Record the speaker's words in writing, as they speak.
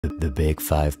The big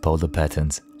five polar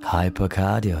patterns.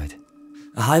 Hypercardioid.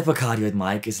 A hypercardioid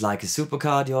mic is like a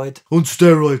supercardioid on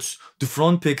steroids. The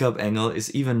front pickup angle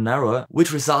is even narrower,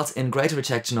 which results in greater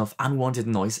rejection of unwanted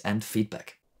noise and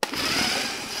feedback.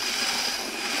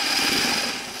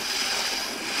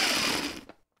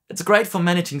 It's great for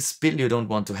managing spill you don't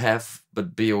want to have,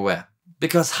 but be aware.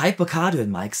 Because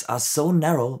hypercardioid mics are so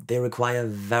narrow, they require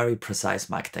very precise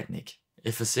mic technique.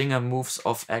 If a singer moves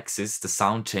off axis, the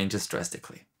sound changes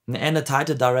drastically. And a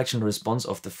tighter directional response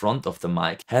of the front of the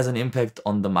mic has an impact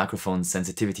on the microphone's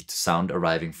sensitivity to sound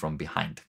arriving from behind.